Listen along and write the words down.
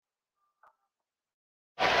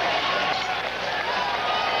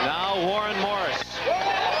Warren Morris. It's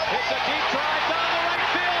a deep drive down the right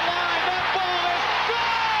field line. That ball is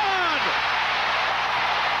gone!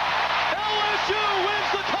 LSU wins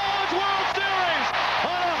the College World Series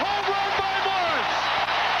on a home run by Morris.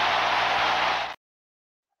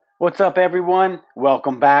 What's up, everyone?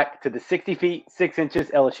 Welcome back to the 60 Feet 6 Inches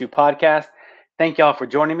LSU podcast. Thank y'all for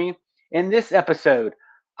joining me. In this episode,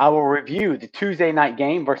 I will review the Tuesday night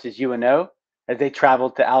game versus UNO as they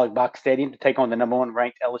traveled to Alex Box Stadium to take on the number one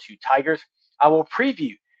ranked LSU Tigers. I will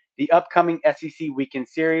preview the upcoming SEC weekend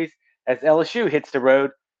series as LSU hits the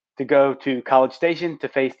road to go to College Station to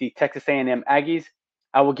face the Texas A&M Aggies.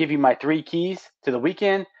 I will give you my three keys to the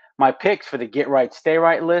weekend, my picks for the Get Right, Stay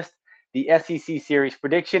Right list, the SEC series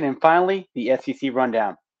prediction, and finally, the SEC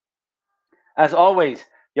rundown. As always,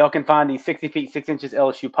 y'all can find the 60 Feet 6 Inches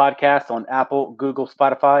LSU podcast on Apple, Google,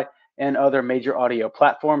 Spotify, and other major audio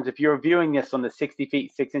platforms. If you're viewing this on the 60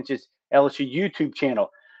 Feet 6 Inches LSU YouTube channel,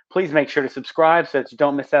 please make sure to subscribe so that you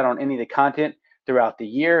don't miss out on any of the content throughout the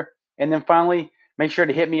year. And then finally, make sure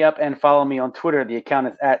to hit me up and follow me on Twitter. The account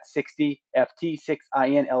is at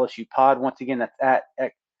 60FT6IN LSU Pod. Once again, that's at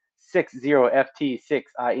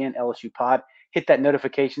 60FT6IN LSU Pod. Hit that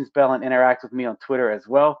notifications bell and interact with me on Twitter as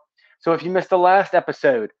well. So if you missed the last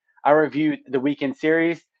episode, I reviewed the weekend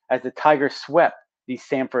series as the Tigers swept the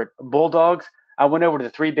Samford Bulldogs. I went over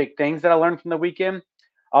the three big things that I learned from the weekend.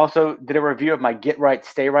 Also did a review of my Get Right,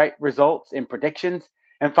 Stay Right results and predictions.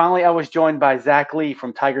 And finally, I was joined by Zach Lee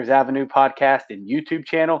from Tigers Avenue podcast and YouTube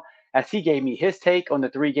channel as he gave me his take on the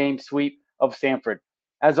three-game sweep of Samford.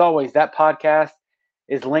 As always, that podcast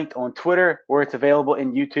is linked on Twitter where it's available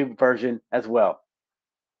in YouTube version as well.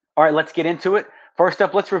 All right, let's get into it. First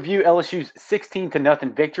up, let's review LSU's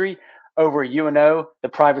 16-0 victory over UNO, the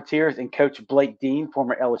Privateers, and Coach Blake Dean,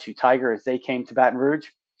 former LSU Tiger, as they came to Baton Rouge.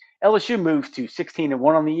 LSU moves to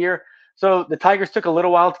 16-1 on the year, so the Tigers took a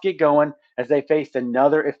little while to get going as they faced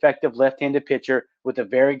another effective left-handed pitcher with a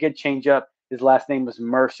very good changeup. His last name was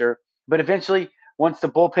Mercer. But eventually, once the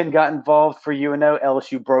bullpen got involved for UNO,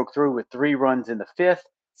 LSU broke through with 3 runs in the 5th,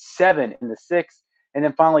 7 in the 6th, and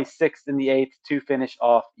then finally 6 in the 8th to finish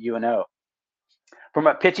off UNO. From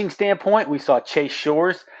a pitching standpoint, we saw Chase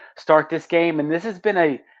Shores start this game, and this has been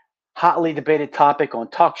a hotly debated topic on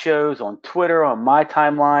talk shows, on Twitter, on my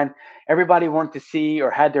timeline. Everybody wanted to see or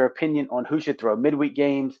had their opinion on who should throw midweek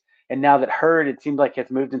games, and now that Hurd, it seems like, has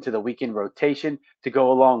moved into the weekend rotation to go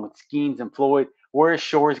along with Skeens and Floyd. Where is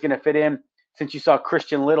Shores going to fit in since you saw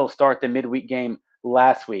Christian Little start the midweek game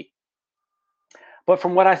last week? But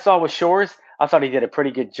from what I saw with Shores, I thought he did a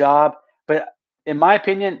pretty good job. But in my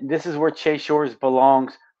opinion, this is where Chase Shores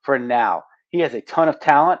belongs for now. He has a ton of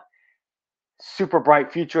talent, super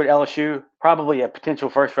bright future at LSU, probably a potential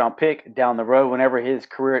first-round pick down the road whenever his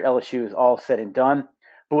career at LSU is all said and done.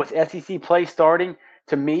 But with SEC play starting,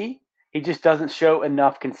 to me, he just doesn't show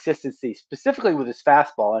enough consistency, specifically with his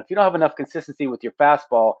fastball. And if you don't have enough consistency with your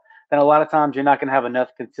fastball, then a lot of times you're not going to have enough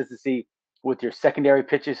consistency with your secondary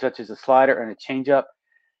pitches, such as a slider and a changeup.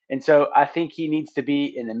 And so I think he needs to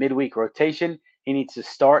be in the midweek rotation. He needs to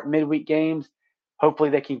start midweek games. Hopefully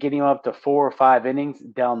they can get him up to 4 or 5 innings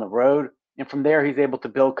down the road. And from there, he's able to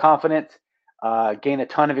build confidence, gain a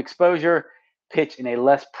ton of exposure, pitch in a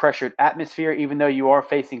less pressured atmosphere, even though you are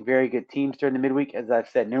facing very good teams during the midweek, as I've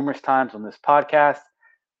said numerous times on this podcast.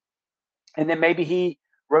 And then maybe he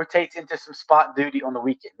rotates into some spot duty on the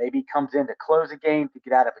weekend. Maybe he comes in to close a game to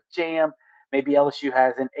get out of a jam. Maybe LSU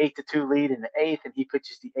has an 8-2 lead in the 8th, and he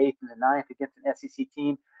pitches the 8th and the 9th against an SEC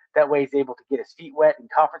team. That way he's able to get his feet wet in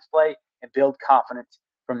conference play and build confidence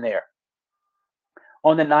from there.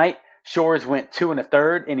 On the night, Shores went 2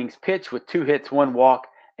 1/3 innings pitched with 2 hits, 1 walk,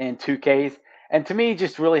 and 2 Ks. And to me,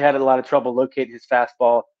 just really had a lot of trouble locating his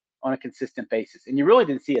fastball on a consistent basis. And you really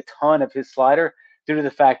didn't see a ton of his slider due to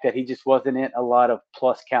the fact that he just wasn't in a lot of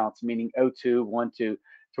plus counts, meaning 0-2, 1-2, to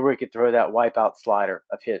where he could throw that wipeout slider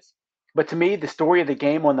of his. But to me, the story of the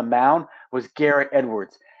game on the mound was Garrett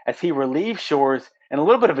Edwards. As he relieved Shores in a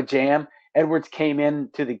little bit of a jam, Edwards came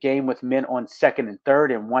into the game with men on second and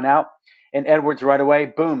third and 1 out. And Edwards right away,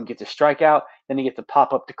 boom, gets a strikeout. Then he gets a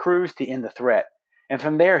pop up to Cruz to end the threat. And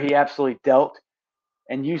from there, he absolutely dealt.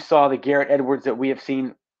 And you saw the Garrett Edwards that we have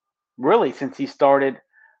seen really since he started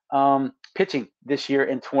pitching this year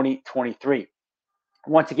in 2023.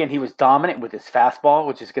 Once again, he was dominant with his fastball,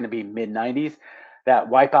 which is going to be mid-90s, that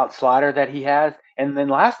wipeout slider that he has. And then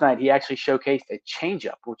last night, he actually showcased a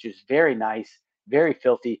changeup, which is very nice, very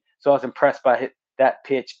filthy. So I was impressed by that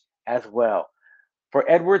pitch as well. For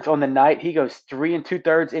Edwards on the night, he goes 3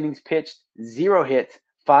 2/3 innings pitched, 0 hits,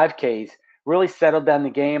 5 Ks, really settled down the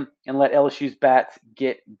game and let LSU's bats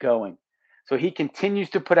get going. So he continues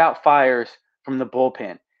to put out fires from the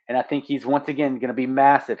bullpen. And I think he's once again going to be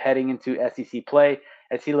massive heading into SEC play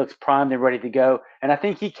as he looks primed and ready to go. And I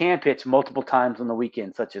think he can pitch multiple times on the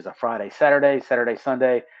weekend, such as a Friday, Saturday, Saturday,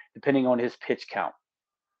 Sunday, depending on his pitch count.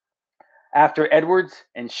 After Edwards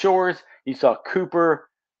and Shores, you saw Cooper,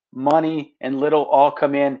 Money, and Little all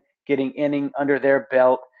come in, getting inning under their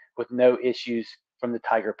belt with no issues from the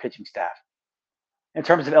Tiger pitching staff. In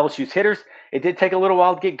terms of LSU's hitters, it did take a little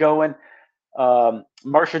while to get going.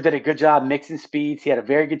 Mercer did a good job mixing speeds. He had a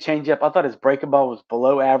very good changeup. I thought his breaking ball was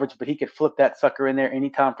below average, but he could flip that sucker in there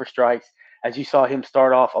anytime for strikes. As you saw him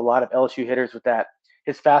start off a lot of LSU hitters with that.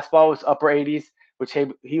 His fastball was upper 80s, which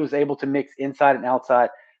he was able to mix inside and outside.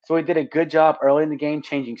 So he did a good job early in the game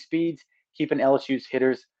changing speeds, keeping LSU's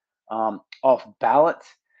hitters off balance.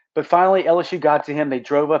 But finally, LSU got to him. They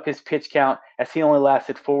drove up his pitch count as he only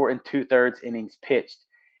lasted 4 2/3 innings pitched.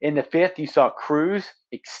 In the fifth, you saw Cruz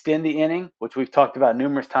extend the inning, which we've talked about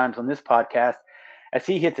numerous times on this podcast, as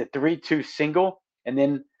he hits a 3-2 single. And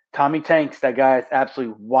then Tommy Tanks, that guy is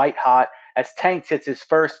absolutely white hot, as Tanks hits his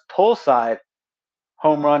first pull side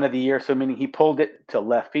home run of the year. So meaning he pulled it to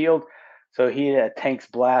left field. So he had a Tanks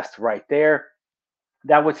blast right there.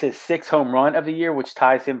 That was his 6th home run of the year, which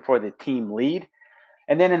ties him for the team lead.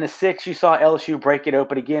 And then in the 6th, you saw LSU break it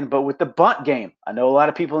open again, but with the bunt game. I know a lot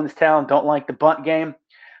of people in this town don't like the bunt game,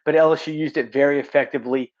 but LSU used it very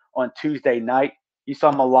effectively on Tuesday night. You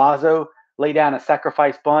saw Milazzo lay down a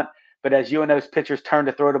sacrifice bunt, but as UNO's pitchers turned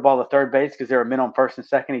to throw the ball to third base because they were men on first and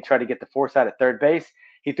second, he tried to get the force out at third base.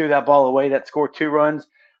 He threw that ball away. That scored 2 runs.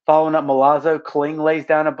 Following up Milazzo, Kling lays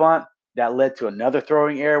down a bunt. That led to another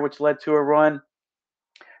throwing error, which led to a run.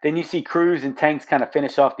 Then you see Cruz and Tanks kind of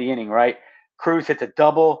finish off the inning, right? Cruz hits a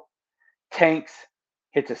double. Tanks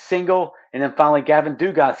hits a single, and then finally Gavin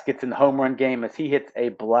Dugas gets in the home run game as he hits a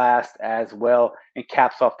blast as well and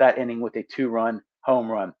caps off that inning with a 2-run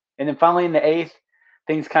home run. And then finally in the 8th,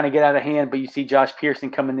 things kind of get out of hand, but you see Josh Pearson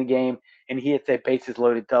come in the game, and he hits a bases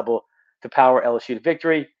loaded double to power LSU to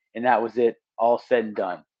victory, and that was it, all said and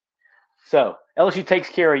done. So LSU takes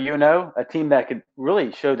care of UNO, a team that could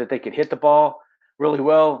really show that they could hit the ball really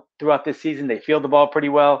well throughout this season. They field the ball pretty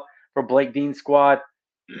well for Blake Dean's squad.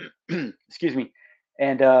 Excuse me.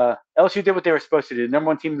 And LSU did what they were supposed to do. Number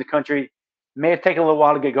 1 team in the country. May have taken a little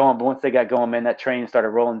while to get going, but once they got going, man, that train started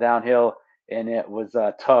rolling downhill, and it was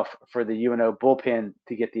tough for the UNO bullpen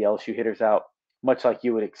to get the LSU hitters out, much like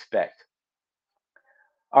you would expect.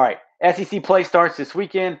 All right, SEC play starts this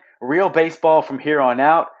weekend. Real baseball from here on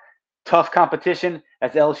out. Tough competition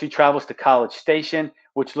as LSU travels to College Station,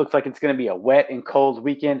 which looks like it's going to be a wet and cold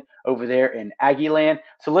weekend over there in Aggie land.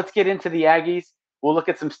 So let's get into the Aggies. We'll look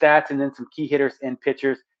at some stats and then some key hitters and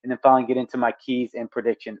pitchers, and then finally get into my keys and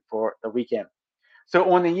prediction for the weekend.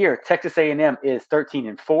 So on the year, Texas A&M is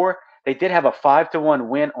 13-4. They did have a 5-1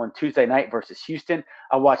 win on Tuesday night versus Houston.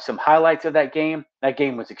 I watched some highlights of that game. That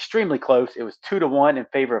game was extremely close. It was 2-1 in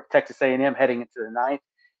favor of Texas A&M heading into the ninth.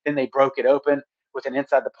 Then they broke it open with an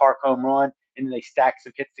inside the park home run, and then they stacked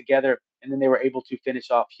some hits together, and then they were able to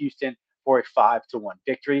finish off Houston for a 5-1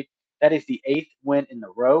 victory. That is the 8th win in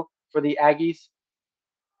a row for the Aggies.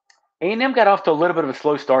 A&M got off to a little bit of a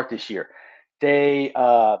slow start this year. They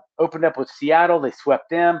opened up with Seattle. They swept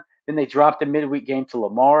them. Then they dropped the midweek game to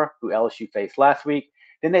Lamar, who LSU faced last week.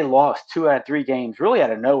 Then they lost 2 out of 3 games really out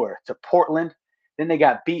of nowhere to Portland. Then they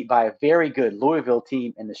got beat by a very good Louisville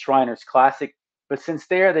team in the Shriners Classic. But since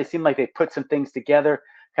there, they seem like they put some things together,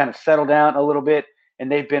 kind of settled down a little bit,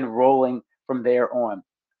 and they've been rolling from there on.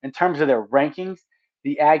 In terms of their rankings,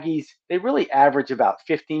 the Aggies, they really average about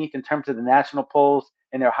 15th in terms of the national polls,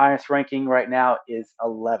 and their highest ranking right now is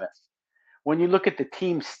 11th. When you look at the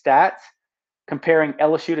team stats, comparing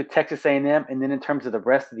LSU to Texas A&M, and then in terms of the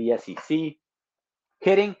rest of the SEC,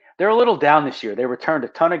 hitting, they're a little down this year. They returned a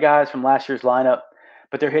ton of guys from last year's lineup,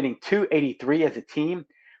 but they're hitting .283 as a team,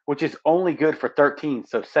 which is only good for 13,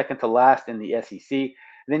 so second to last in the SEC. And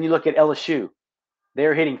then you look at LSU.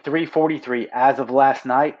 They're hitting .343 as of last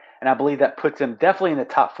night, and I believe that puts them definitely in the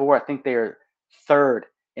top 4. I think they are third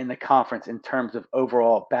in the conference in terms of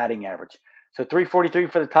overall batting average. So .343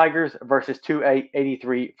 for the Tigers versus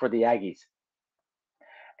 .283 for the Aggies.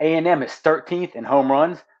 A&M is 13th in home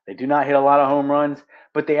runs. They do not hit a lot of home runs,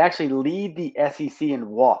 but they actually lead the SEC in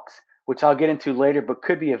walks, which I'll get into later, but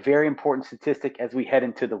could be a very important statistic as we head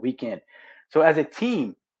into the weekend. So as a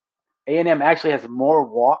team, A&M actually has more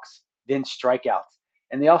walks than strikeouts.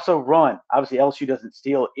 And they also run. Obviously, LSU doesn't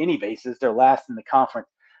steal any bases. They're last in the conference.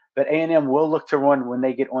 But A&M will look to run when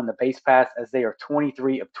they get on the base pass, as they are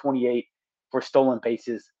 23 of 28 for stolen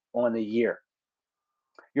bases on the year.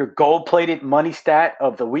 Your gold-plated money stat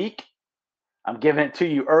of the week, I'm giving it to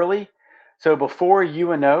you early. So before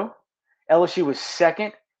UNO, LSU was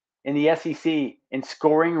second in the SEC in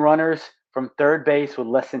scoring runners from third base with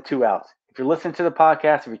less than 2 outs. If you're listening to the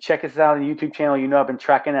podcast, if you check us out on the YouTube channel, you know I've been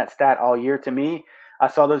tracking that stat all year. To me, I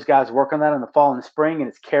saw those guys work on that in the fall and the spring, and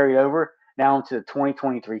it's carried over now into the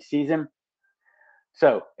 2023 season.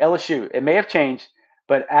 So LSU, it may have changed,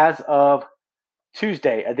 but as of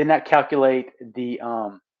Tuesday, I did not calculate the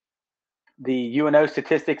UNO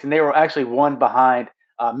statistics, and they were actually one behind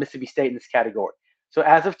Mississippi State in this category. So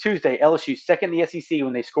as of Tuesday, LSU second in the SEC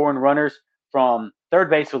when they score in runners from third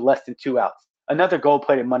base with less than 2 outs. Another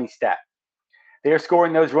gold-plated money stat. They are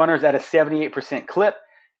scoring those runners at a 78% clip,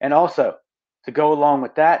 and also to go along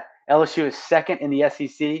with that, LSU is second in the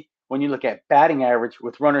SEC when you look at batting average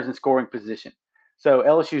with runners in scoring position. So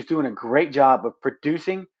LSU is doing a great job of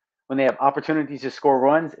producing when they have opportunities to score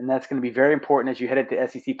runs, and that's going to be very important as you head into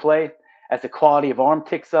SEC play. As the quality of arm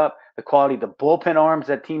ticks up, the quality of the bullpen arms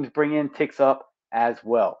that teams bring in ticks up as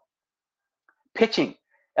well. Pitching,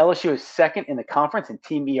 LSU is second in the conference in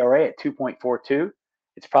team ERA at 2.42.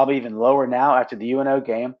 It's probably even lower now after the UNO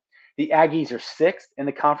game. The Aggies are sixth in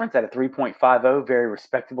the conference at a 3.50, very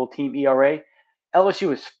respectable team ERA.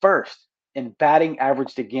 LSU is first in batting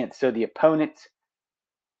averaged against, so the opponent's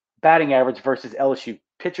batting average versus LSU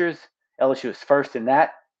pitchers. LSU is first in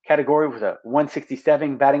that category with a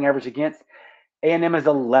 167 batting average against. A&M is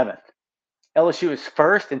 11th. LSU is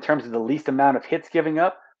first in terms of the least amount of hits giving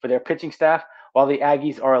up for their pitching staff, while the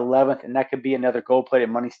Aggies are 11th, and that could be another gold-plated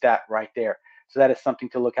money stat right there. So that is something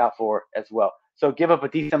to look out for as well. So give up a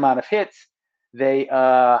decent amount of hits. They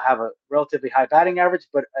have a relatively high batting average,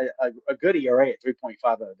 but a good ERA at 3.50.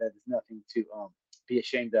 That is nothing to be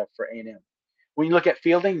ashamed of for A&M. When you look at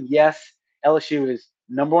fielding, yes, LSU is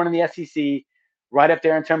number one in the SEC, right up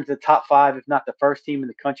there in terms of the top five, if not the first team in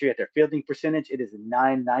the country at their fielding percentage. It is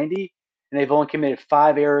 990, and they've only committed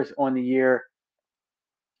 5 errors on the year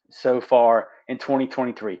so far in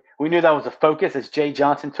 2023. We knew that was a focus as Jay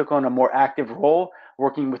Johnson took on a more active role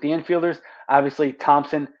working with the infielders. Obviously,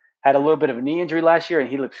 Thompson had a little bit of a knee injury last year, and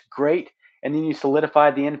he looks great. And then you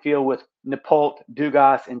solidified the infield with Napolt,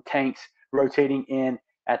 Dugas, and Tanks rotating in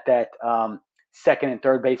at that second and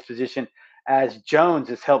third base position, as Jones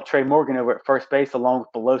has helped Trey Morgan over at first base along with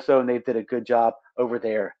Beloso, and they did a good job over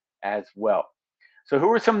there as well. So who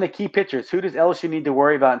are some of the key pitchers? Who does LSU need to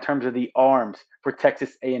worry about in terms of the arms for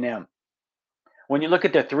Texas A&M? When you look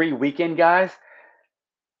at the 3 weekend guys,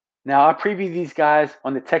 now I preview these guys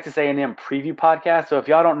on the Texas A&M preview podcast. So if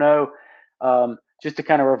y'all don't know, just to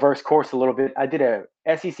kind of reverse course a little bit, I did a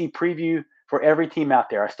SEC preview for every team out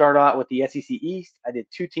there. I started out with the SEC East. I did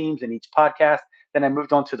 2 teams in each podcast. Then I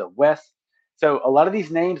moved on to the West. So a lot of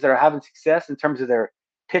these names that are having success in terms of their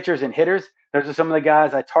pitchers and hitters, those are some of the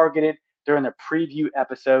guys I targeted during the preview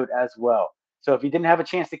episode as well. So if you didn't have a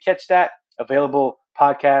chance to catch that, available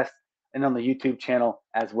podcast and on the YouTube channel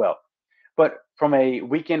as well. But from a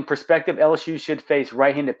weekend perspective, LSU should face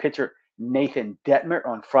right-handed pitcher Nathan Detmer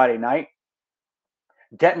on Friday night.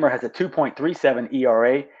 Detmer has a 2.37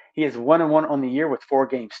 ERA. He is 1-1 on the year with 4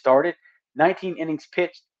 games started, 19 innings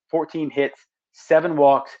pitched, 14 hits, 7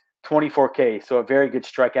 walks, 24 Ks. So a very good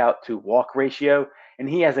strikeout to walk ratio. And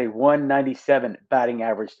he has a 197 batting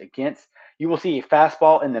average against. You will see a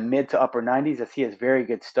fastball in the mid to upper 90s as he has very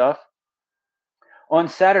good stuff. On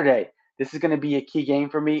Saturday, this is going to be a key game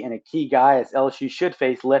for me and a key guy as LSU should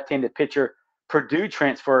face left-handed pitcher Purdue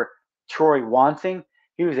transfer Troy Wansing.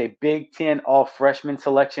 He was a Big Ten all-freshman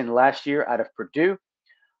selection last year out of Purdue.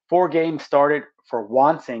 4 games started for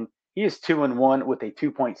Wansing. He is 2-1 with a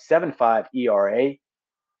 2.75 ERA.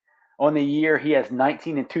 On the year, he has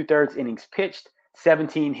 19 2/3 innings pitched,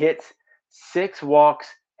 17 hits, 6 walks,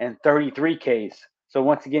 and 33 Ks. So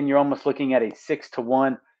once again, you're almost looking at a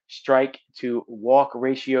 6-1 strike to walk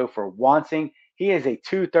ratio for Wansing. He has a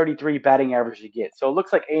 233 batting average to get. So it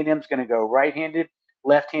looks like A&M's going to go right-handed,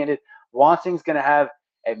 left-handed. Wansing's going to have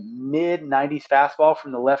a mid-90s fastball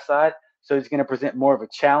from the left side, so he's going to present more of a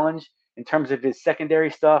challenge. In terms of his secondary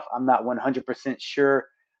stuff, I'm not 100% sure,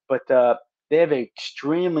 but they have an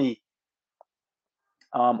extremely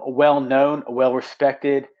well-known,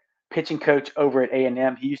 well-respected pitching coach over at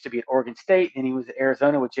A&M. He used to be at Oregon State, and he was at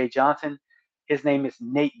Arizona with Jay Johnson. His name is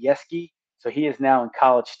Nate Yeske, so he is now in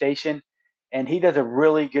College Station, and he does a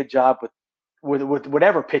really good job with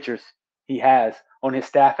whatever pitchers he has on his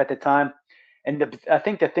staff at the time. And I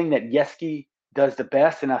think the thing that Yeske does the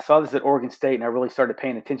best, and I saw this at Oregon State, and I really started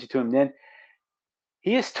paying attention to him then,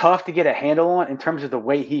 he is tough to get a handle on in terms of the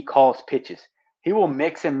way he calls pitches. He will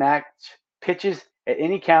mix and match pitches at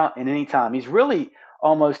any count and any time. He's really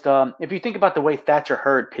almost, if you think about the way Thatcher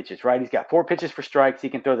Hurd pitches, right? He's got 4 pitches for strikes. He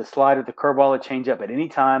can throw the slider, the curveball, the changeup at any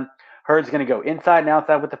time. Hurd's going to go inside and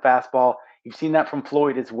outside with the fastball. You've seen that from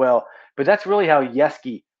Floyd as well. But that's really how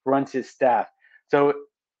Yeski runs his staff. So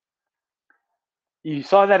you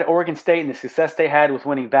saw that at Oregon State and the success they had with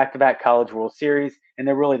winning back-to-back College World Series, and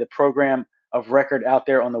they're really the program of record out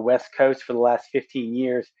there on the West Coast for the last 15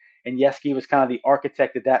 years. And Yeski was kind of the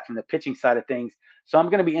architect of that from the pitching side of things. So I'm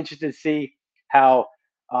going to be interested to see how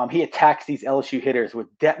he attacks these LSU hitters with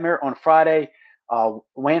Detmer on Friday,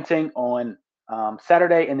 Lansing on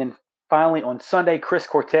Saturday, and then finally on Sunday, Chris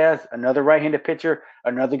Cortez, another right-handed pitcher,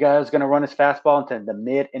 another guy who's going to run his fastball into the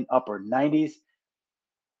mid and upper 90s.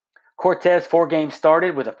 Cortez, 4 games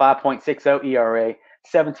started with a 5.60 ERA,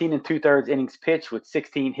 17 and two-thirds innings pitched with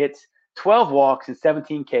 16 hits, 12 walks, and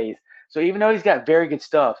 17 Ks. So even though he's got very good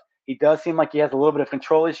stuff, he does seem like he has a little bit of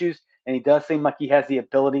control issues, and he does seem like he has the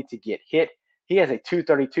ability to get hit. He has a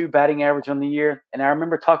 232 batting average on the year, and I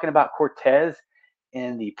remember talking about Cortez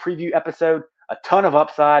in the preview episode, a ton of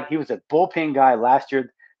upside. He was a bullpen guy last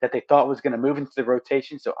year that they thought was going to move into the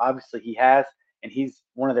rotation, so obviously he has, and he's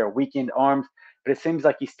one of their weekend arms. But it seems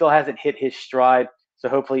like he still hasn't hit his stride, so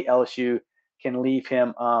hopefully LSU can leave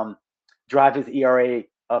him drive his ERA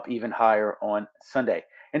up even higher on Sunday.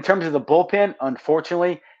 In terms of the bullpen,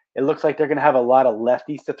 unfortunately, it looks like they're going to have a lot of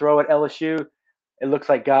lefties to throw at LSU. It looks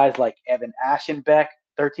like guys like Evan Ashenbeck,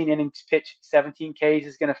 13 innings pitched, 17 Ks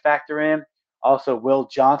is going to factor in. Also, Will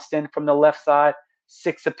Johnston from the left side,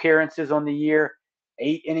 6 appearances on the year,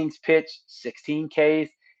 8 innings pitched, 16 Ks.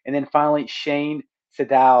 And then finally, Shane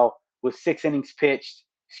Sadao with 6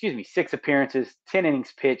 appearances, 10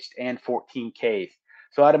 innings pitched, and 14 Ks.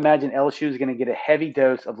 So I'd imagine LSU is going to get a heavy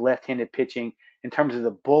dose of left-handed pitching in terms of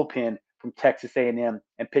the bullpen from Texas A&M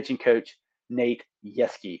and pitching coach Nate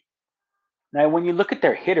Yeski. Now, when you look at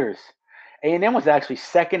their hitters, A&M was actually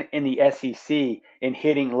second in the SEC in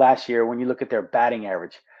hitting last year when you look at their batting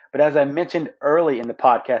average. But as I mentioned early in the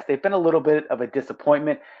podcast, they've been a little bit of a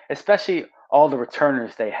disappointment, especially all the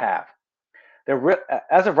returners they have.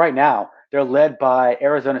 As of right now, they're led by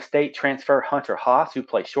Arizona State transfer Hunter Haas, who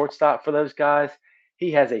plays shortstop for those guys.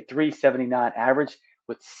 He has a 379 average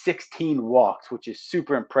with 16 walks, which is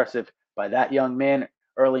super impressive by that young man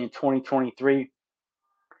early in 2023.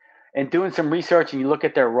 And doing some research, and you look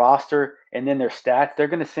at their roster and then their stats, they're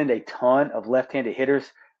going to send a ton of left-handed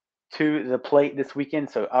hitters to the plate this weekend.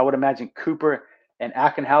 So I would imagine Cooper and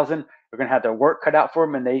Ackenhausen are going to have their work cut out for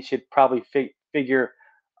them, and they should probably figure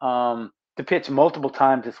to pitch multiple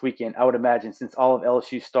times this weekend, I would imagine, since all of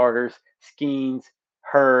LSU starters, Skeens,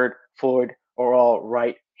 Hurd, Floyd, are all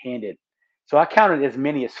right-handed. So I counted as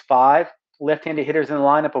many as 5 left-handed hitters in the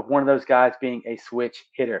lineup, of one of those guys being a switch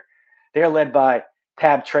hitter. They're led by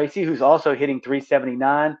Tab Tracy, who's also hitting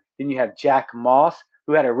 379. Then you have Jack Moss,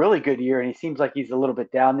 who had a really good year, and he seems like he's a little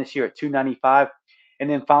bit down this year at 295. And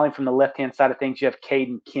then finally, from the left-hand side of things, you have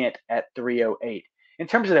Caden Kent at 308. In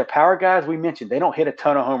terms of their power guys, we mentioned they don't hit a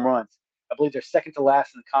ton of home runs. I believe they're second to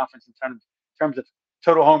last in the conference in terms of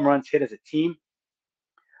total home runs hit as a team.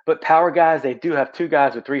 But power guys, they do have 2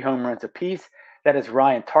 guys with 3 home runs apiece. That is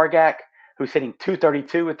Ryan Targak, who's hitting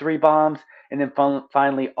 232 with 3 bombs. And then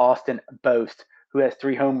finally, Austin Boast, who has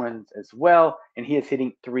 3 home runs as well, and he is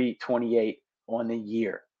hitting 328 on the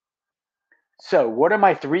year. So, what are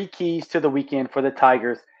my 3 keys to the weekend for the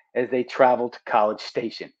Tigers as they travel to College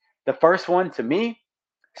Station? The first one, to me,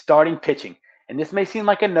 starting pitching. And this may seem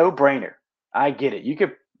like a no-brainer. I get it. You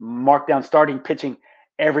could mark down starting pitching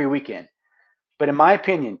every weekend. But in my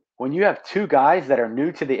opinion, when you have 2 guys that are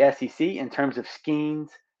new to the SEC in terms of Skeens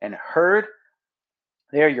and Hurd,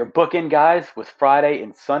 they are your bookend guys with Friday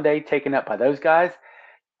and Sunday taken up by those guys.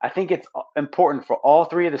 I think it's important for all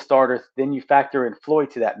 3 of the starters, then you factor in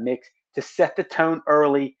Floyd to that mix, to set the tone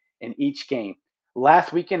early in each game.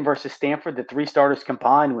 Last weekend versus Stanford, the 3 starters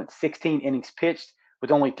combined went 16 innings pitched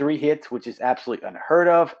with only 3 hits, which is absolutely unheard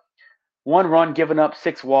of. 1 run given up,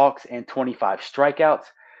 6 walks, and 25 strikeouts.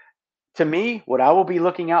 To me, what I will be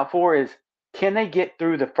looking out for is, can they get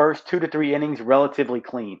through the first 2 to 3 innings relatively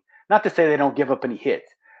clean? Not to say they don't give up any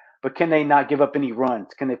hits, but can they not give up any runs?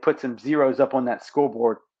 Can they put some zeros up on that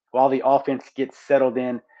scoreboard while the offense gets settled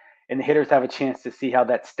in and the hitters have a chance to see how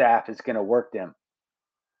that staff is going to work them?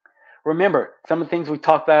 Remember, some of the things we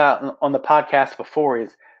talked about on the podcast before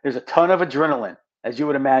is there's a ton of adrenaline, as you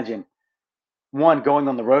would imagine. One, going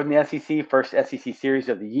on the road in the SEC, first SEC series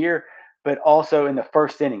of the year, but also in the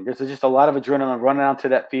first inning. There's just a lot of adrenaline running onto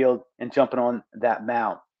that field and jumping on that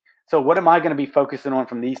mound. So what am I going to be focusing on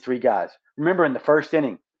from these 3 guys? Remember, in the first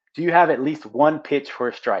inning, do you have at least 1 pitch for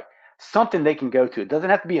a strike? Something they can go to. It doesn't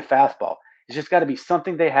have to be a fastball. It's just got to be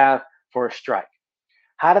something they have for a strike.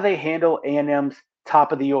 How do they handle A&M's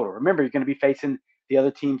top of the order? Remember, you're going to be facing the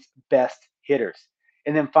other team's best hitters.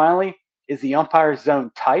 And then finally, is the umpire's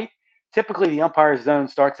zone tight? typically the umpire's zone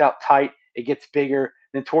starts out tight, it gets bigger,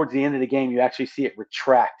 then towards the end of the game, you actually see it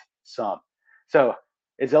retract some. So,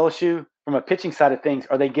 is LSU, from a pitching side of things,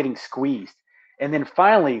 are they getting squeezed? And then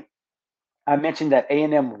finally, I mentioned that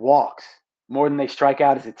A&M walks more than they strike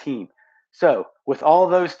out as a team. So, with all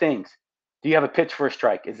those things, do you have a pitch for a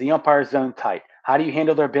strike? Is the umpire's zone tight? How do you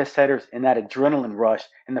handle their best hitters in that adrenaline rush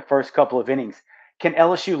in the first couple of innings? Can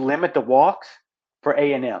LSU limit the walks for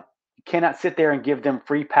A&M? You cannot sit there and give them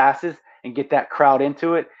free passes and get that crowd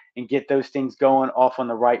into it and get those things going off on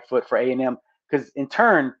the right foot for A&M, because in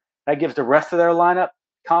turn that gives the rest of their lineup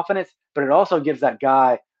confidence, but it also gives that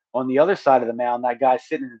guy on the other side of the mound, that guy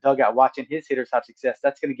sitting in the dugout watching his hitters have success.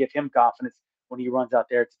 That's going to give him confidence when he runs out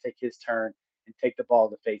there to take his turn and take the ball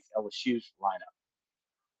to face LSU's lineup.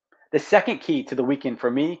 The second key to the weekend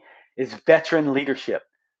for me is veteran leadership.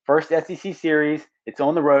 First SEC series, it's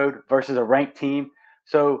on the road versus a ranked team.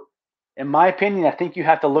 So, in my opinion, I think you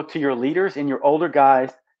have to look to your leaders and your older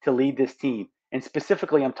guys to lead this team. And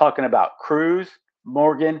specifically, I'm talking about Cruz,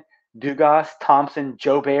 Morgan, Dugas, Thompson,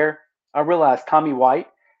 Joe Bear. I realize Tommy White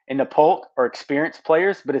and Napolt are experienced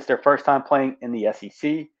players, but it's their first time playing in the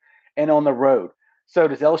SEC and on the road. So,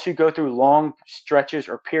 does LSU go through long stretches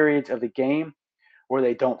or periods of the game where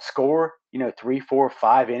they don't score, 3, 4,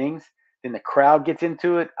 5 innings? Then the crowd gets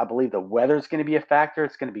into it. I believe the weather is going to be a factor.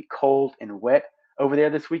 It's going to be cold and wet over there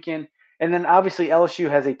this weekend. And then obviously LSU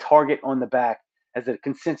has a target on the back as a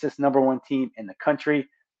consensus number one team in the country.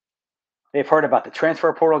 They've heard about the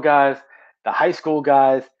transfer portal guys, the high school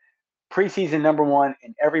guys, preseason number one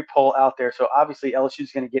in every poll out there. So obviously LSU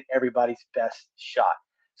is going to get everybody's best shot.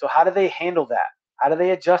 So how do they handle that? How do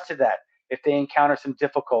they adjust to that if they encounter some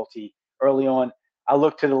difficulty early on? I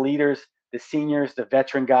look to the leaders, the seniors, the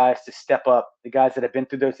veteran guys to step up, the guys that have been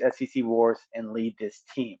through those SEC wars and lead this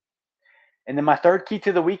team. And then my third key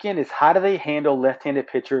to the weekend is how do they handle left-handed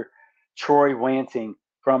pitcher Troy Wansing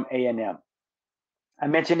from A&M? I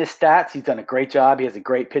mentioned his stats. He's done a great job. He has a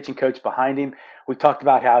great pitching coach behind him. We talked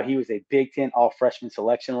about how he was a Big Ten all-freshman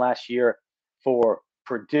selection last year for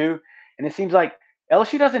Purdue. And it seems like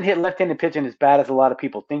LSU doesn't hit left-handed pitching as bad as a lot of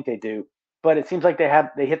people think they do. But it seems like they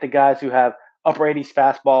hit the guys who have upper 80s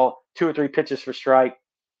fastball, 2 or 3 pitches for strike,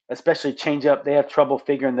 especially changeup. They have trouble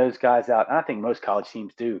figuring those guys out. And I think most college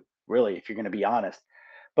teams do, really, if you're going to be honest.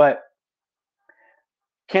 But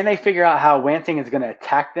can they figure out how Wansing is going to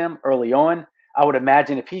attack them early on? I would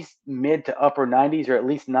imagine if he's mid to upper 90s or at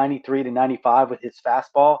least 93 to 95 with his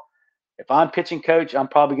fastball, if I'm pitching coach, I'm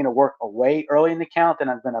probably going to work away early in the count, and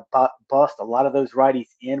I'm going to bust a lot of those righties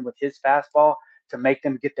in with his fastball to make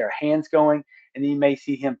them get their hands going, and then you may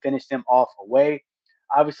see him finish them off away.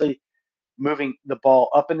 Obviously, moving the ball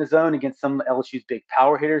up in the zone against some of LSU's big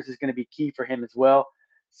power hitters is going to be key for him as well.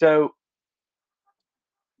 So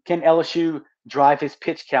can LSU drive his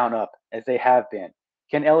pitch count up as they have been?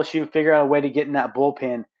 Can LSU figure out a way to get in that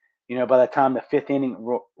bullpen, by the time the fifth inning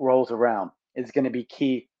rolls around? Is going to be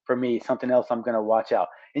key for me, something else I'm going to watch out.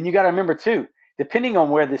 And you got to remember, too, depending on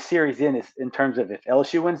where this series is in terms of if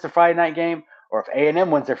LSU wins the Friday night game or if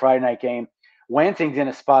A&M wins their Friday night game, Lansing's in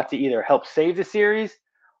a spot to either help save the series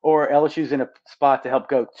or LSU's in a spot to help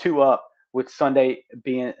go 2 up, with Sunday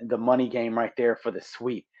being the money game right there for the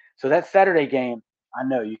sweep. So that Saturday game, I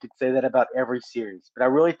know you could say that about every series, but I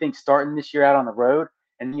really think starting this year out on the road,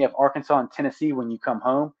 and then you have Arkansas and Tennessee when you come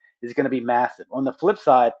home, is going to be massive. On the flip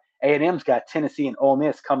side, A&M's got Tennessee and Ole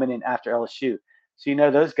Miss coming in after LSU,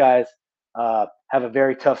 so those guys have a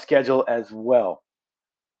very tough schedule as well.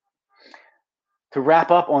 To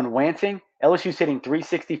wrap up on Wansing, LSU's hitting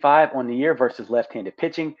 365 on the year versus left-handed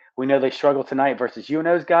pitching. We know they struggle tonight versus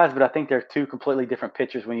UNO's guys, but I think they're two completely different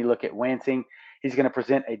pitchers when you look at Wansing. He's going to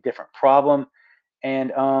present a different problem.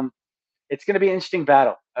 And it's going to be an interesting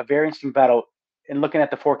battle, a very interesting battle. And looking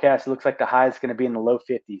at the forecast, it looks like the high is going to be in the low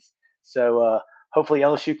 50s. So hopefully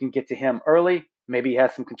LSU can get to him early. Maybe he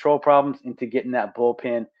has some control problems into getting that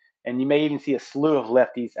bullpen. And you may even see a slew of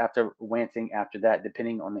lefties after Wansing after that,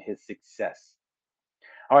 depending on his success.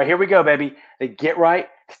 All right, here we go, baby. The Get Right,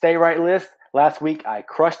 Stay Right list. Last week, I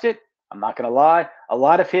crushed it. I'm not going to lie. A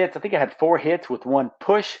lot of hits. I think I had 4 hits with 1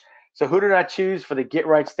 push. So who did I choose for the Get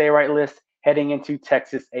Right, Stay Right list heading into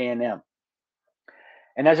Texas A&M?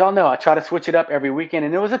 And as y'all know, I try to switch it up every weekend.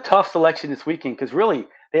 And it was a tough selection this weekend because really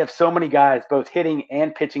they have so many guys, both hitting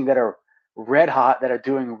and pitching, that are red hot, that are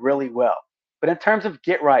doing really well. But in terms of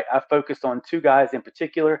Get Right, I focused on 2 guys in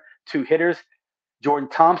particular, 2 hitters, Jordan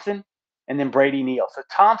Thompson and then Brady Neal. So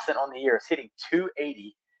Thompson on the year is hitting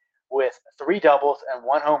 280 with 3 doubles and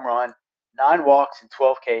 1 home run, 9 walks and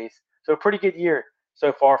 12 Ks. So a pretty good year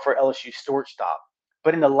so far for LSU shortstop.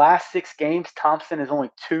 But in the last 6 games, Thompson is only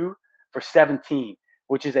 2 for 17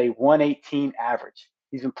 which is a 118 average.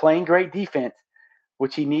 He's been playing great defense,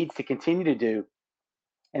 which he needs to continue to do.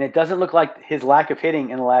 And it doesn't look like his lack of hitting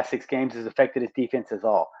in the last 6 games has affected his defense at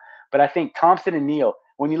all. But I think Thompson and Neal,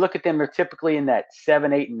 when you look at them, they're typically in that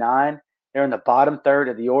 7, 8, and 9. They're in the bottom third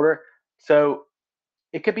of the order. So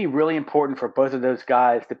it could be really important for both of those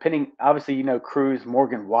guys, depending, obviously, Cruz,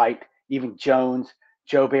 Morgan White, even Jones,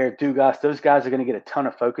 Joe Bear, Dugas, those guys are going to get a ton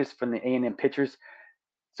of focus from the A&M pitchers.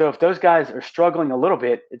 So if those guys are struggling a little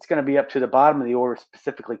bit, it's going to be up to the bottom of the order,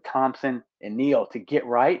 specifically Thompson and Neal, to get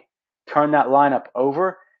right, turn that lineup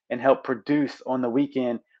over, and help produce on the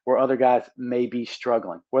weekend where other guys may be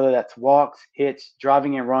struggling, whether that's walks, hits,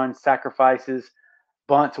 driving in runs, sacrifices,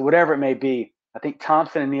 bunts, whatever it may be. I think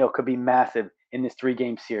Thompson and Neal could be massive in this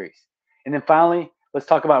 3-game series. And then finally, let's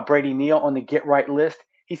talk about Brady Neal on the get right list.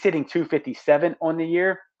 He's hitting 257 on the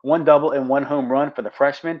year, 1 double and 1 home run for the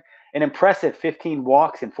freshman. An impressive 15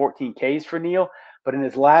 walks and 14 Ks for Neal. But in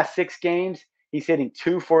his last 6 games, he's hitting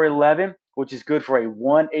 2 for 11, which is good for a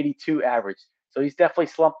 182 average. So he's definitely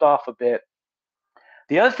slumped off a bit.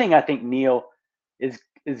 The other thing I think Neal is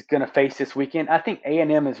going to face this weekend, I think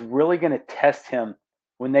A&M is really going to test him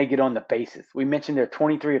when they get on the bases. We mentioned they're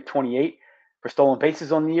 23 of 28 for stolen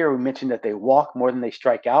bases on the year. We mentioned that they walk more than they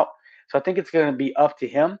strike out. So I think it's going to be up to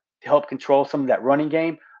him to help control some of that running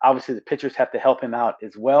game. Obviously, the pitchers have to help him out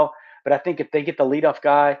as well. But I think if they get the leadoff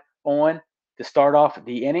guy on to start off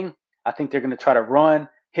the inning, I think they're going to try to run,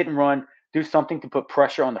 hit and run, do something to put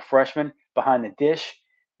pressure on the freshman behind the dish.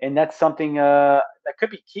 And that's something that could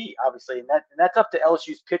be key, obviously. And that's up to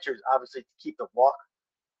LSU's pitchers, obviously, to keep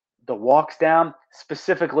the walks down,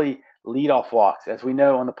 specifically leadoff walks. As we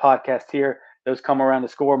know on the podcast here, those come around to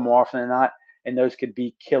score more often than not, and those could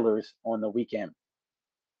be killers on the weekend.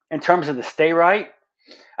 In terms of the stay right,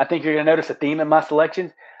 I think you're going to notice a theme in my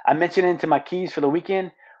selections. I mentioned into my keys for the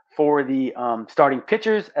weekend for the starting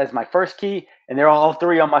pitchers as my first key, and they're all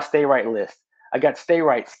 3 on my stay right list. I got stay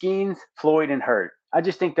right, Skeens, Floyd, and Hurd. I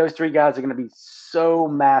just think those 3 guys are going to be so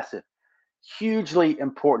massive, hugely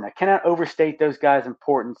important. I cannot overstate those guys'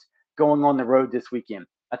 importance going on the road this weekend.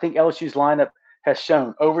 I think LSU's lineup has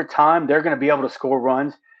shown over time they're going to be able to score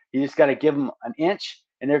runs. You just got to give them an inch,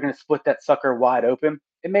 and they're going to split that sucker wide open.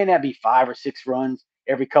 It may not be 5 or 6 runs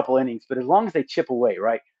every couple innings, but as long as they chip away,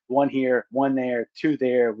 right? 1 here, 1 there, 2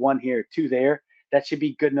 there, 1 here, 2 there, that should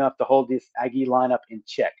be good enough to hold this Aggie lineup in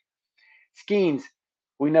check. Skeens,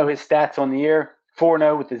 we know his stats on the year,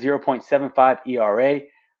 4-0 with a 0.75 ERA,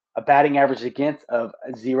 a batting average against of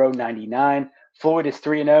 0.99. Floyd is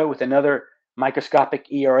 3-0 with another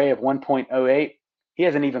microscopic ERA of 1.08. He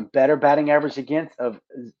has an even better batting average against of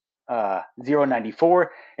 0.94.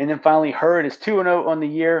 And then finally, Hurd is 2-0 on the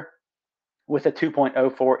year with a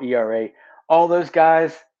 2.04 ERA. All those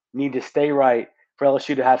guys need to stay right for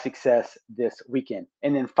LSU to have success this weekend.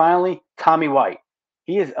 And then finally, Tommy White.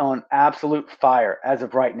 He is on absolute fire as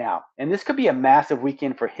of right now. And this could be a massive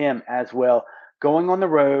weekend for him as well, going on the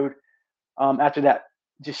road after that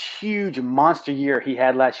just huge monster year he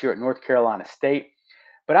had last year at North Carolina State.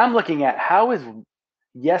 But I'm looking at how is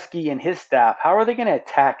Yeski and his staff, how are they going to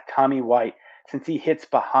attack Tommy White since he hits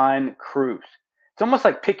behind Cruz? It's almost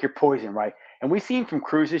like pick your poison, right? And we've seen from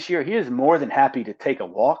Cruz this year, he is more than happy to take a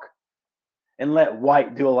walk and let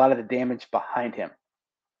White do a lot of the damage behind him.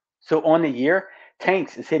 So on the year,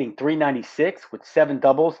 Tanks is hitting 396 with 7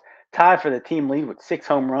 doubles, tied for the team lead with 6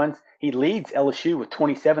 home runs. He leads LSU with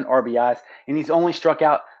 27 RBIs, and he's only struck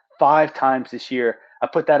out 5 times this year. I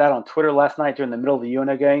put that out on Twitter last night during the middle of the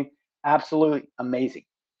UNO game. Absolutely amazing.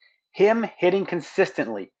 Him hitting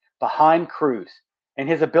consistently behind Cruz and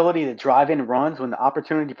his ability to drive in runs when the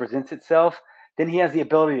opportunity presents itself, then he has the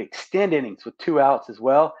ability to extend innings with 2 outs as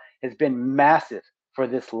well, has been massive for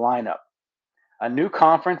this lineup. A new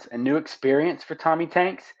conference, a new experience for Tommy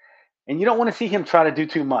Tanks. And you don't want to see him try to do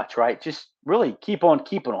too much, right? Just really keep on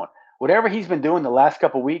keeping on. Whatever he's been doing the last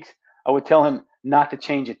couple of weeks, I would tell him not to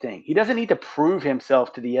change a thing. He doesn't need to prove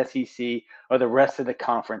himself to the SEC or the rest of the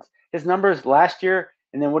conference. His numbers last year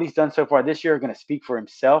and then what he's done so far this year are going to speak for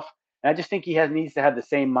himself. And I just think he needs to have the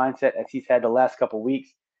same mindset as he's had the last couple of weeks.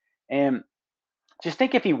 And just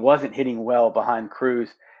think if he wasn't hitting well behind Cruz,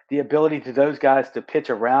 the ability to those guys to pitch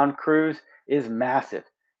around Cruz is massive,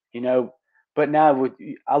 But now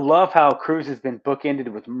I love how Cruz has been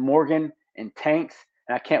bookended with Morgan and Tanks,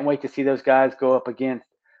 and I can't wait to see those guys go up against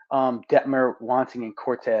Detmer, Wansing, and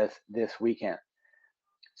Cortez this weekend.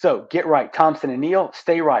 So get right, Thompson and Neal,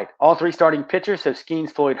 stay right. All 3 starting pitchers, so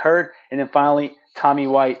Skeens, Floyd, Hurd, and then finally Tommy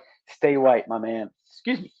White, stay white, my man.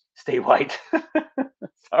 Excuse me, stay white.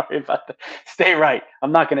 Sorry about that. Stay right.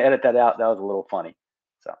 I'm not going to edit that out. That was a little funny.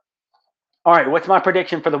 So, all right, what's my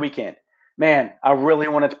prediction for the weekend? Man, I really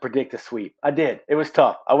wanted to predict a sweep. I did. It was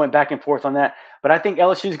tough. I went back and forth on that, but I think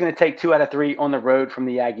LSU is going to take 2 out of 3 on the road from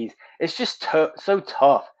the Aggies. It's just so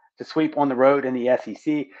tough to sweep on the road in the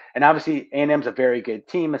SEC, and obviously A&M's a very good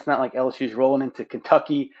team. It's not like LSU's rolling into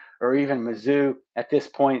Kentucky or even Mizzou at this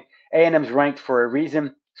point. A&M's ranked for a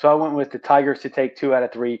reason, so I went with the Tigers to take 2 out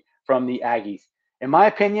of 3 from the Aggies. In my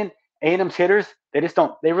opinion, A&M's hitters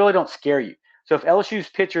they really don't scare you. So if LSU's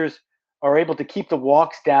pitchers are able to keep the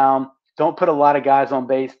walks down, don't put a lot of guys on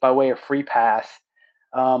base by way of free pass.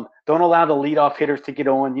 Don't allow the leadoff hitters to get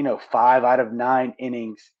on, 5 out of 9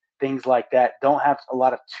 innings, things like that. Don't have a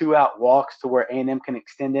lot of 2-out walks to where A&M can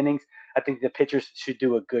extend innings. I think the pitchers should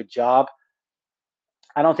do a good job.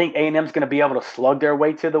 I don't think A&M is going to be able to slug their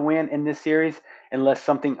way to the win in this series unless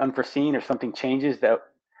something unforeseen or something changes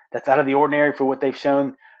that's out of the ordinary for what they've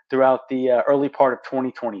shown throughout the early part of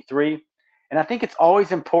 2023. And I think it's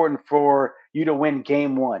always important for you to win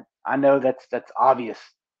game one. I know that's obvious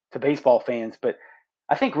to baseball fans, but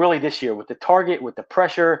I think really this year with the target, with the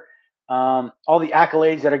pressure, all the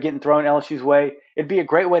accolades that are getting thrown LSU's way, it'd be a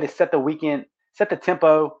great way to set the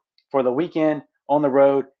tempo for the weekend on the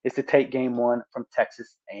road is to take game one from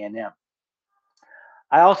Texas A&M.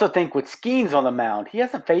 I also think with Skeens on the mound, he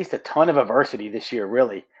hasn't faced a ton of adversity this year,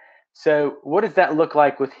 really. So, what does that look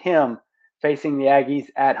like with him facing the Aggies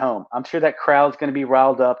at home? I'm sure that crowd's going to be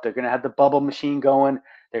riled up. They're going to have the bubble machine going.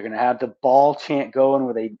 They're going to have the ball chant going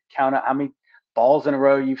where they count out how many balls in a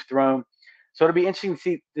row you've thrown. So, it'll be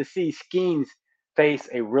interesting to see Skeens face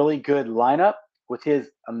a really good lineup with his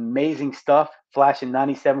amazing stuff, flashing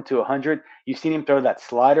 97 to 100. You've seen him throw that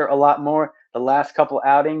slider a lot more the last couple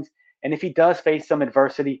outings. And if he does face some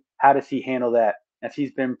adversity, how does he handle that? As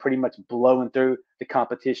he's been pretty much blowing through the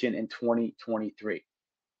competition in 2023.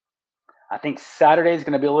 I think Saturday is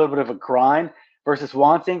going to be a little bit of a grind versus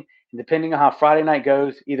Wansing. And depending on how Friday night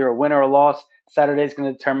goes, either a win or a loss, Saturday is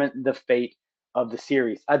going to determine the fate of the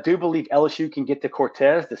series. I do believe LSU can get to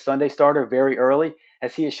Cortez, the Sunday starter, very early,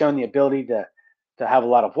 as he has shown the ability to have a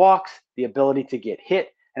lot of walks, the ability to get hit.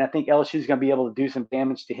 And I think LSU is going to be able to do some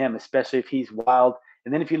damage to him, especially if he's wild.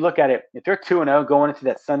 And then if you look at it, if they're 2-0 going into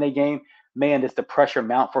that Sunday game, man, does the pressure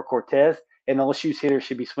mount for Cortez. And LSU's hitters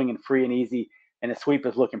should be swinging free and easy. And the sweep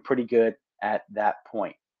is looking pretty good at that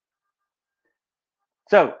point.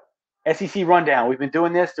 So, SEC rundown. We've been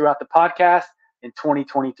doing this throughout the podcast in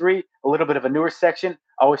 2023. A little bit of a newer section.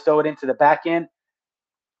 I always throw it into the back end.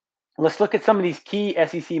 Let's look at some of these key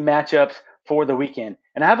SEC matchups for the weekend.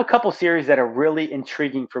 And I have a couple series that are really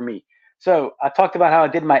intriguing for me. So, I talked about how I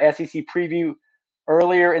did my SEC preview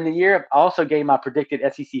earlier in the year. I also gave my predicted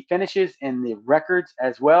SEC finishes and the records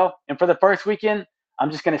as well. And for the first weekend,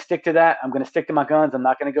 I'm just going to stick to that. I'm going to stick to my guns. I'm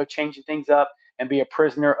not going to go changing things up and be a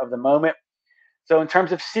prisoner of the moment. So in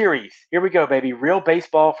terms of series, here we go, baby. Real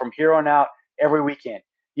baseball from here on out every weekend.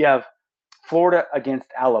 You have Florida against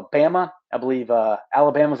Alabama. I believe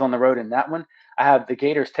Alabama's on the road in that one. I have the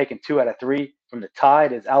Gators taking 2 out of 3 from the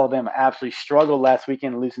Tide as Alabama absolutely struggled last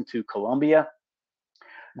weekend losing to Columbia.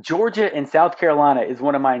 Georgia and South Carolina is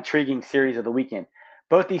one of my intriguing series of the weekend.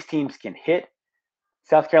 Both these teams can hit.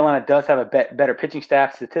 South Carolina does have a better pitching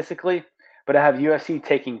staff statistically, but I have USC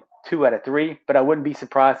taking 2 out of 3. But I wouldn't be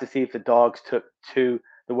surprised to see if the Dogs took 2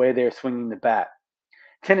 the way they're swinging the bat.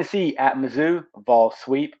 Tennessee at Mizzou, Vol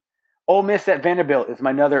sweep. Ole Miss at Vanderbilt is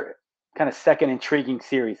my another kind of second intriguing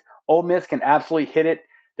series. Ole Miss can absolutely hit it.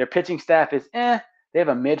 Their pitching staff is They have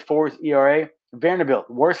a mid-4s ERA. Vanderbilt,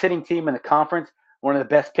 worst hitting team in the conference, one of the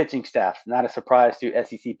best pitching staffs. Not a surprise to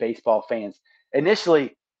SEC baseball fans.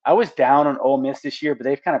 Initially, I was down on Ole Miss this year, but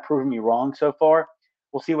they've kind of proven me wrong so far.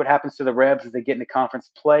 We'll see what happens to the Rebs as they get into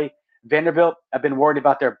conference play. Vanderbilt, I've been worried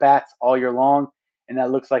about their bats all year long, and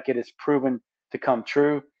that looks like it has proven to come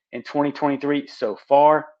true in 2023 so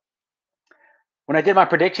far. When I did my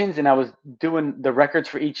predictions and I was doing the records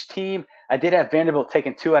for each team, I did have Vanderbilt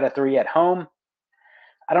taking 2 out of 3 at home.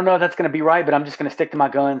 I don't know if that's going to be right, but I'm just going to stick to my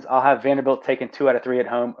guns. I'll have Vanderbilt taking 2 out of 3 at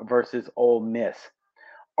home versus Ole Miss.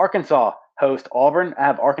 Arkansas host Auburn. I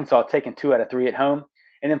have Arkansas taking 2 out of 3 at home.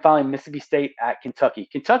 And then finally, Mississippi State at Kentucky.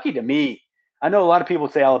 Kentucky to me, I know a lot of people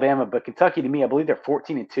say Alabama, but Kentucky to me, I believe they're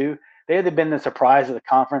 14-2. They have been the surprise of the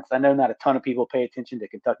conference. I know not a ton of people pay attention to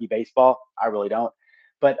Kentucky baseball. I really don't.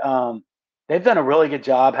 But they've done a really good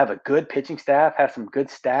job, have a good pitching staff, have some good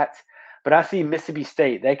stats. But I see Mississippi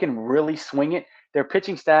State. They can really swing it. Their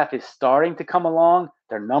pitching staff is starting to come along.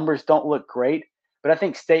 Their numbers don't look great. But I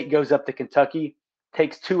think State goes up to Kentucky,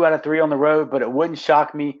 takes 2 out of 3 on the road, but it wouldn't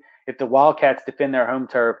shock me if the Wildcats defend their home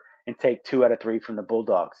turf and take 2 out of 3 from the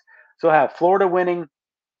Bulldogs. So I have Florida winning,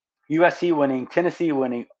 USC winning, Tennessee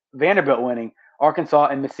winning, Vanderbilt winning, Arkansas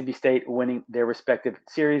and Mississippi State winning their respective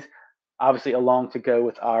series. obviously along to go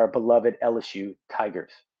with our beloved LSU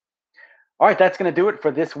Tigers. All right, that's going to do it for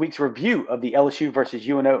this week's review of the LSU versus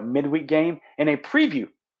UNO midweek game and a preview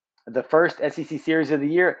of the first SEC series of the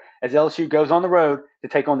year as LSU goes on the road to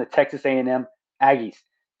take on the Texas A&M Aggies.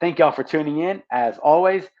 Thank y'all for tuning in. As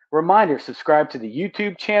always, reminder, subscribe to the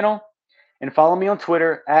YouTube channel and follow me on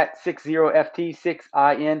Twitter at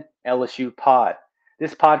 60FT6INLSUPod.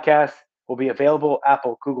 This podcast will be available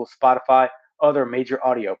Apple, Google, Spotify, other major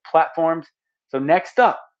audio platforms. So next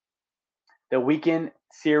up, the Weekend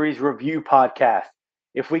Series Review Podcast.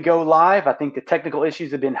 If we go live, I think the technical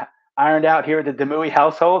issues have been ironed out here at the Demui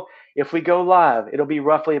household. If we go live, it'll be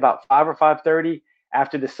roughly about 5 or 5:30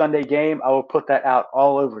 after the Sunday game. I will put that out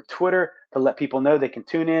all over Twitter to let people know they can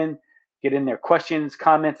tune in, get in their questions,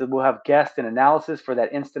 comments, and we'll have guests and analysis for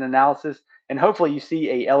that instant analysis. And hopefully you see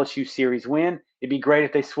a LSU series win. It'd be great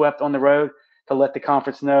if they swept on the road to let the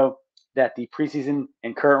conference know that the preseason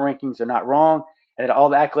and current rankings are not wrong and that all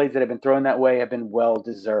the accolades that have been thrown that way have been well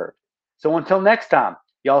deserved. So until next time,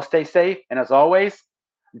 y'all stay safe. And as always,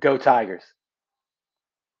 go Tigers.